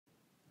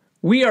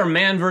We are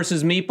Man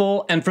vs.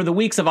 Meeple, and for the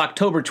weeks of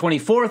October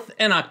 24th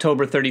and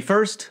October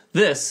 31st,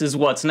 this is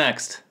What's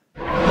Next.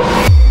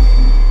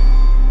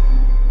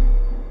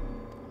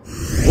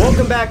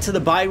 Welcome back to the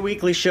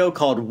bi-weekly show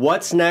called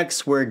What's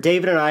Next, where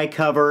David and I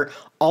cover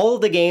all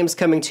of the games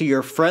coming to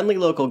your friendly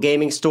local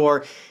gaming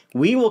store.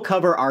 We will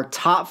cover our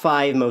top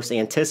 5 most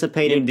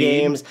anticipated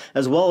games,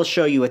 as well as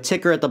show you a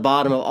ticker at the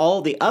bottom of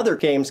all the other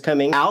games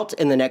coming out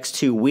in the next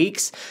 2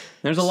 weeks.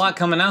 There's a lot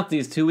coming out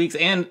these 2 weeks,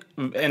 and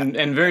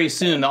very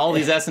soon, all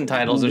these Essen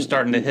titles are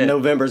starting to hit.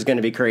 November's going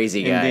to be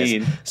crazy, guys.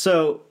 Indeed.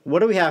 So, what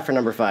do we have for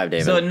number 5,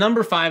 David? So, at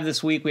number 5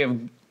 this week, we have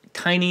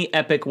Tiny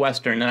Epic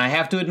Western, and I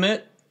have to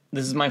admit,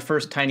 this is my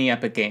first Tiny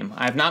Epic game.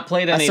 I have not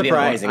played any of the other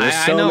ones. That's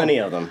surprising. There's so many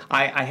of them.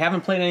 I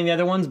haven't played any of the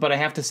other ones, but I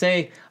have to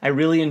say, I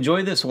really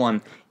enjoy this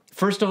one.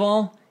 First of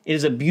all, it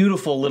is a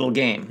beautiful little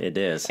game. It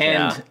is,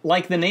 and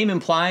like the name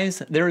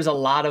implies, there is a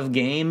lot of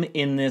game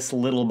in this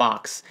little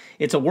box.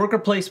 It's a worker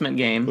placement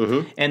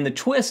game, and the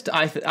twist,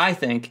 I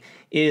think,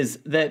 is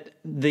that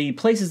the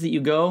places that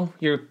you go,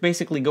 you're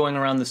basically going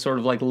around this sort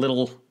of like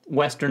little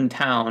western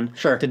town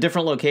to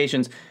different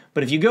locations.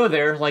 But if you go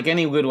there, like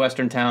any good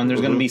western town, there's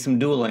going to be some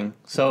dueling.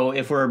 So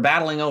if we're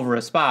battling over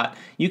a spot,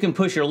 you can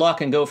push your luck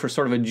and go for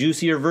sort of a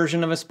juicier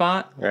version of a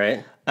spot.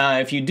 Right.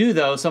 If you do,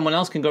 though, someone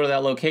else can go to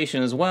that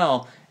location as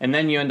well, and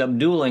then you end up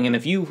dueling. And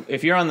if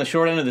you're on the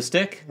short end of the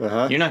stick,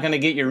 you're not going to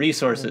get your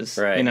resources.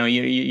 Right. You know,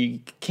 you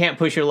can't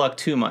push your luck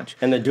too much.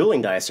 And the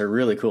dueling dice are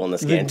really cool in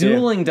this game, too. The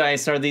dueling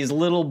dice are these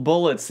little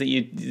bullets that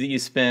you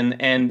spin,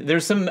 and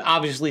there's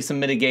obviously some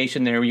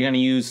mitigation there. You're going to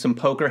use some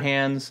poker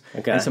hands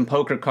and some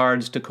poker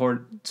cards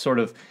to sort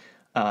of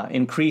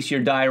increase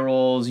your die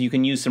rolls. You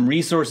can use some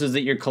resources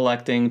that you're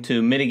collecting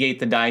to mitigate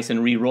the dice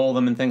and re-roll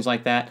them and things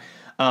like that.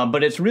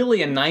 But it's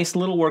really a nice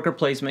little worker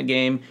placement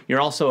game.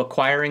 You're also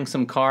acquiring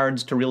some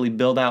cards to really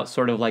build out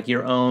sort of like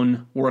your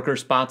own worker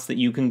spots that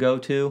you can go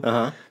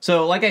to.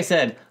 So like I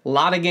said, a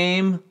lot of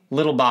game,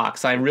 little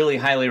box. I really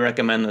highly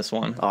recommend this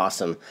one.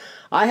 Awesome.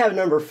 I have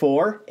number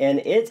 4, and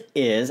it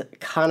is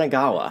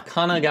Kanagawa.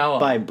 Kanagawa.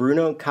 By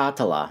Bruno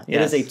Catala.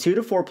 Yes. It is a 2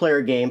 to 4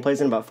 player game,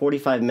 plays in about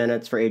 45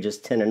 minutes for ages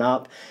 10 and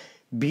up.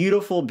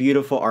 Beautiful,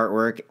 beautiful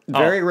artwork.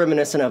 Very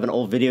reminiscent of an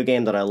old video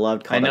game that I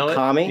loved called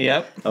Okami.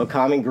 Yep.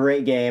 Okami,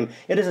 great game.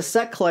 It is a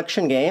set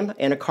collection game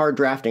and a card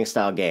drafting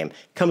style game.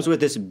 Comes with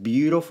this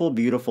beautiful,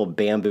 beautiful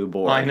bamboo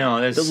board. I know,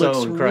 it's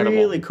so incredible. It looks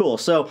really cool.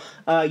 So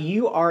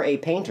you are a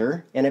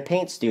painter in a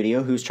paint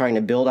studio who's trying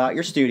to build out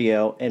your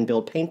studio and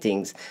build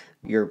paintings.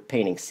 You're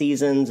painting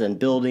seasons and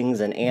buildings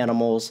and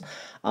animals.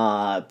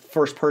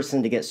 First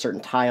person to get certain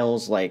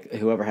tiles, like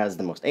whoever has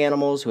the most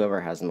animals,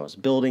 whoever has the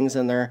most buildings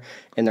in their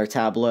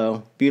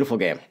tableau. Beautiful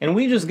game. And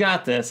we just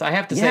got this. I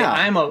have to say,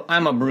 I'm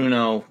a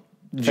Bruno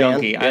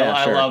junkie.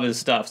 I love his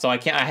stuff. So I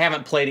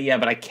haven't played it yet,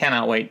 but I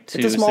cannot wait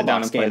to sit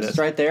down and play this. It's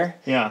right there.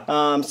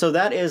 Yeah. So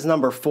that is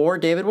number 4.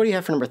 David, what do you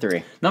have for number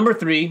 3? Number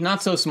 3,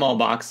 not so small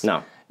box.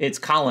 No. It's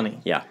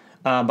Colony. Yeah.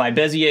 By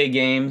Bezier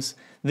Games.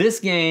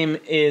 This game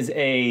is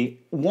a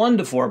 1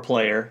 to 4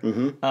 player.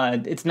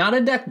 It's not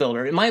a deck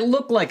builder. It might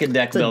look like a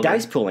deck builder. It's a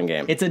dice pooling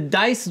game. It's a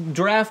dice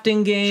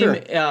drafting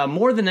game. Sure.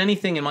 More than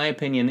anything, in my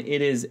opinion,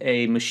 it is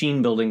a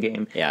machine building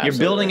game. Yeah, You're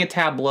building a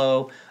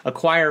tableau,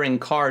 acquiring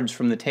cards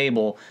from the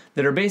table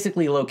that are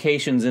basically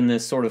locations in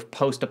this sort of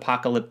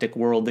post-apocalyptic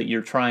world that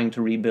you're trying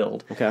to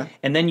rebuild. Okay.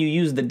 And then you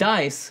use the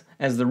dice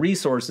as the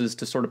resources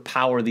to sort of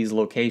power these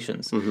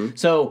locations.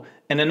 So,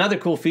 and another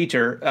cool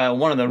feature,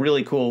 one of the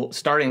really cool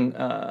starting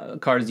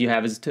cards you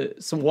have is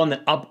one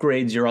that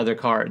upgrades your other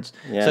cards.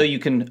 Yeah. So you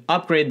can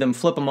upgrade them,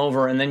 flip them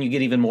over, and then you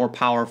get even more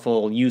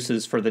powerful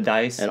uses for the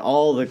dice. And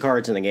all the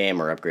cards in the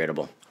game are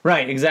upgradable.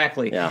 Right,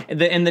 exactly. Yeah.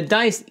 And the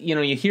dice, you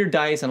know, you hear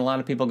dice and a lot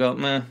of people go,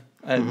 meh.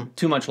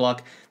 Too much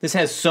luck. This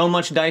has so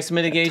much dice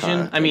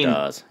mitigation. I mean,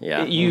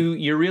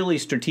 you're really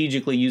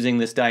strategically using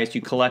this dice.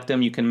 You collect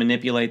them, you can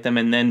manipulate them,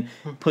 and then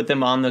put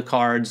them on the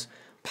cards,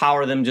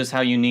 power them just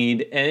how you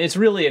need. And it's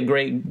really a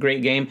great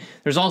game.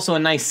 There's also a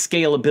nice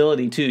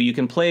scalability, too. You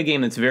can play a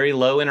game that's very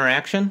low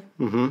interaction,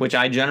 which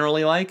I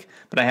generally like,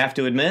 but I have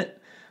to admit,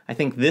 I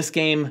think this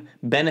game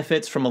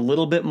benefits from a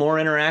little bit more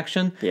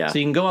interaction. Yeah. So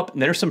you can go up.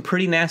 There's some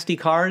pretty nasty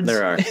cards.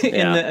 There are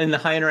in the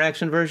high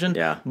interaction version.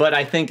 Yeah. But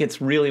I think it's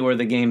really where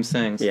the game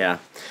sings. Yeah.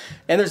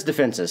 And there's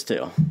defenses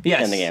too.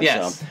 Yes. In the game.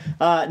 Yes.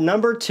 So,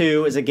 number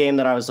 2 is a game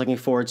that I was looking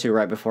forward to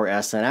right before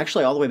Essen.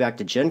 Actually, all the way back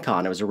to Gen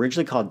Con. It was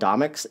originally called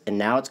Domix, and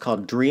now it's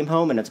called Dream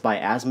Home, and it's by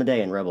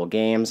Asmodee and Rebel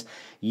Games.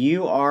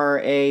 You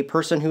are a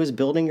person who is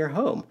building your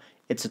home.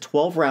 It's a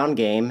 12-round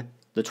game.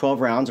 The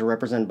 12 rounds are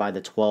represented by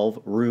the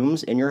 12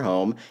 rooms in your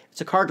home. It's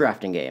a card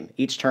drafting game.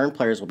 Each turn,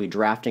 players will be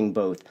drafting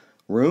both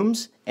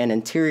rooms and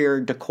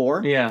interior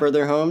decor for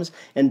their homes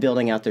and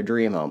building out their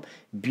dream home.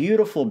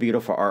 Beautiful,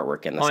 beautiful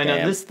artwork in this game. I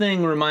know. This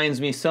thing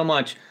reminds me so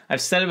much. I've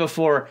said it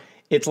before.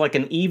 It's like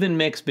an even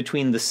mix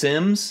between The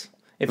Sims,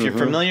 if you're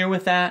familiar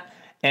with that,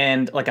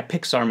 and like a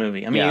Pixar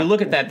movie. I mean, you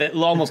look at that, that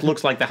almost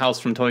looks like the house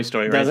from Toy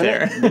Story right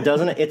there.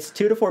 Doesn't it? It's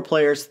 2 to 4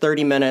 players,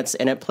 30 minutes,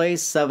 and it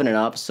plays 7 and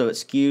up, so it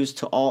skews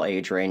to all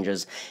age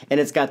ranges. And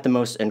it's got the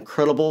most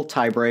incredible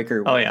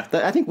tiebreaker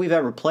that I think we've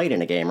ever played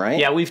in a game, right?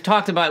 Yeah, we've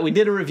talked about it. We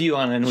did a review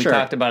on it, and we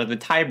talked about it. The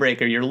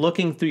tiebreaker, you're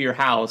looking through your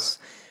house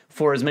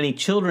for as many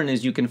children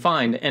as you can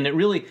find. And it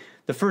really,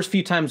 the first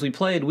few times we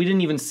played, we didn't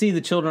even see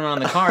the children on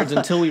the cards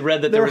until we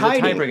read that there was a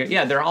tiebreaker.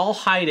 Yeah, they're all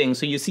hiding.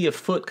 So you see a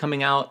foot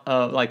coming out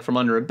like from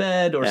under a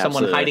bed or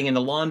someone hiding in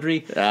the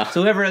laundry.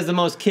 So whoever has the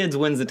most kids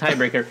wins the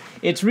tiebreaker.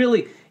 It's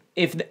really,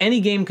 if any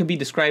game could be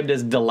described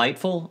as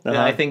delightful, then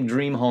I think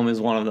Dream Home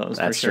is one of those.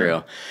 That's for sure.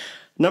 True.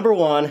 Number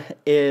 1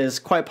 is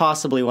quite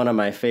possibly one of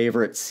my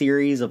favorite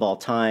series of all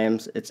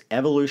times. It's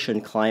Evolution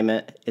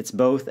Climate. It's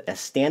both a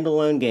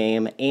standalone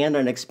game and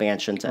an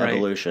expansion to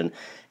Evolution.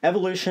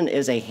 Evolution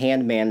is a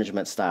hand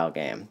management style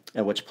game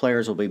in which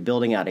players will be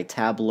building out a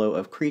tableau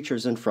of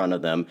creatures in front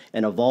of them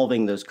and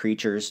evolving those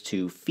creatures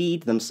to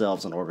feed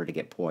themselves in order to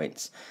get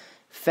points.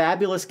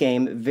 Fabulous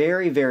game,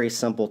 very, very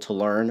simple to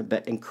learn,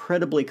 but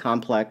incredibly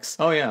complex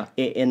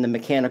in the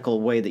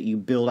mechanical way that you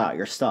build out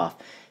your stuff.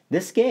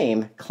 This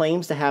game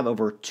claims to have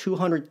over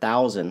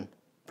 200,000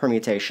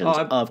 permutations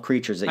of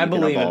creatures that you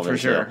can evolve into.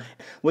 Sure.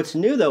 What's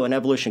new, though, in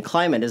Evolution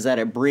Climate is that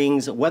it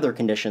brings weather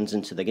conditions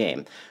into the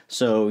game.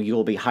 So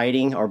you'll be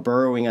hiding or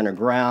burrowing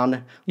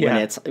underground when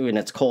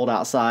it's cold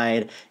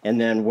outside,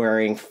 and then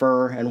wearing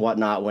fur and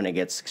whatnot when it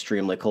gets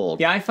extremely cold.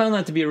 Yeah, I found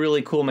that to be a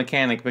really cool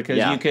mechanic because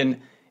you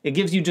can... It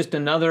gives you just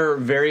another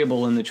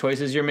variable in the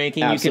choices you're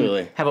making. Absolutely.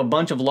 You can have a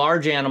bunch of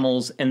large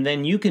animals, and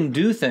then you can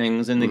do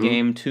things in the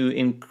game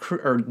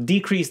to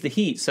decrease the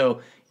heat.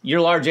 So your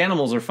large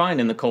animals are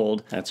fine in the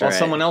cold, while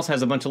someone else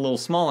has a bunch of little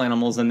small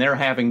animals, and they're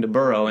having to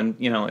burrow, and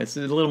it's a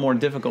little more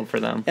difficult for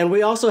them. And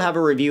we also have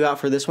a review out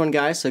for this one,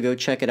 guys, so go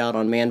check it out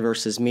on Man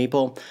vs.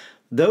 Meeple.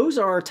 Those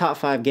are our top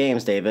 5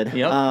 games, David.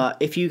 Yep.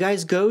 If you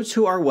guys go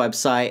to our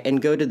website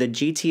and go to the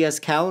GTS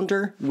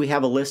calendar, we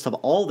have a list of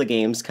all the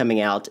games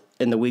coming out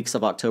in the weeks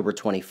of October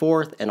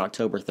 24th and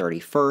October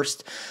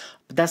 31st.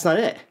 But that's not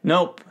it.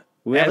 Nope.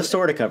 We have a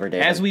store to cover,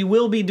 David. As we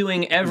will be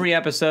doing every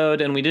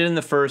episode, and we did in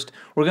the first,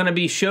 we're going to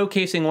be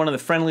showcasing one of the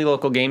friendly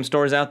local game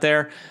stores out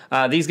there.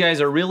 These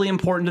guys are really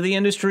important to the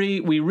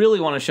industry. We really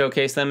want to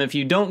showcase them. If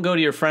you don't go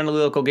to your friendly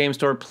local game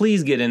store,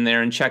 please get in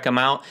there and check them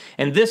out.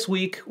 And this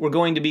week, we're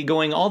going to be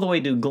going all the way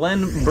to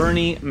Glen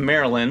Burnie,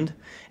 Maryland,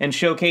 and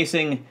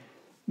showcasing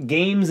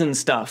games and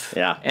stuff.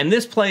 Yeah. And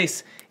this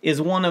place is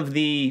one of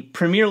the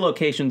premier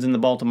locations in the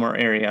Baltimore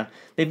area.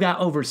 They've got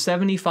over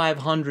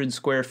 7,500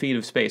 square feet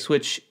of space,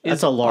 which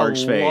is a large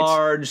space.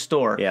 Large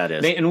store. Yeah, it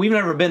is. And we've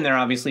never been there,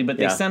 obviously, but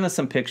they sent us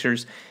some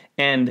pictures,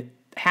 and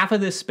half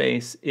of this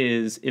space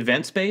is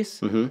event space.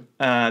 The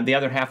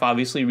other half,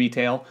 obviously,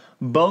 retail.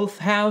 Both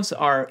halves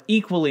are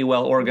equally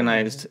well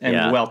organized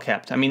and well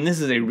kept. I mean,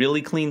 this is a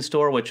really clean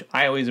store, which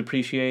I always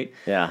appreciate.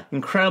 Yeah.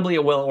 Incredibly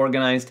well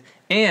organized,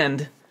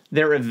 and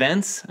their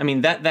events, I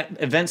mean, that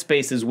event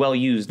space is well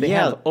used. They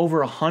have over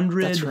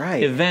 100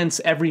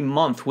 events every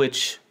month,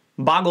 which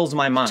boggles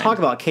my mind. Talk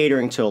about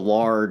catering to a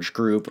large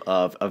group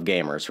of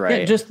gamers,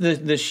 right? Yeah, just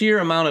the sheer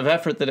amount of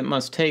effort that it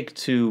must take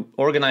to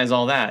organize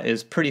all that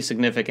is pretty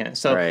significant.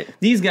 So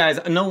these guys,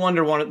 no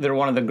wonder they're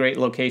one of the great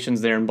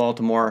locations there in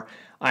Baltimore.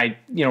 I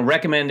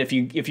recommend if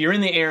you're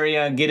in the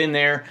area, get in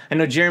there. I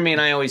know Jeremy and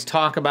I always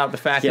talk about the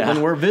fact that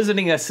when we're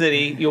visiting a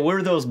city,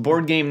 we're those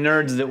board game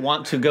nerds that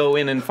want to go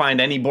in and find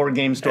any board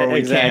game store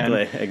we can.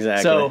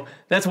 Exactly. So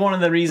that's one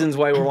of the reasons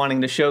why we're wanting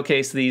to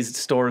showcase these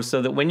stores,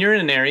 so that when you're in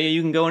an area,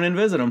 you can go in and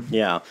visit them.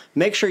 Yeah.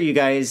 Make sure you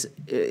guys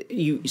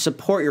you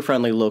support your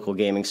friendly local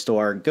gaming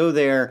store. Go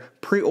there,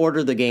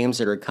 pre-order the games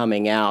that are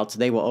coming out.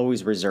 They will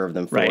always reserve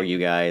them for you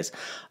guys.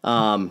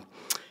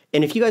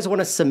 And if you guys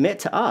want to submit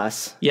to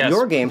us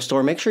your game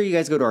store, make sure you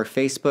guys go to our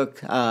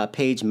Facebook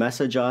page,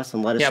 message us,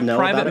 and let us know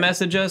about it. Private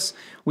message us.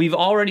 We've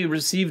already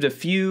received a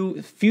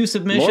few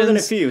submissions. More than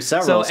a few,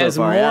 several so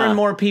far, more and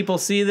more people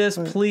see this,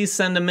 please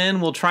send them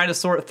in. We'll try to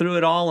sort through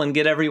it all and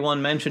get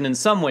everyone mentioned in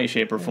some way,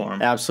 shape, or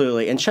form.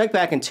 Absolutely. And check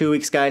back in 2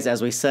 weeks, guys.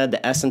 As we said,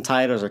 the Essen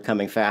titles are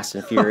coming fast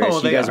and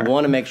furious. You guys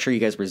want to make sure you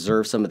guys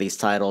reserve some of these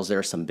titles. There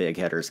are some big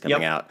hitters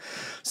coming out.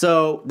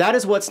 So that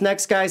is what's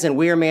next, guys. And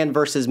we are Man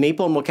vs.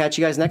 Meeple, and we'll catch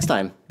you guys next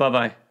time.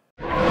 Bye-bye.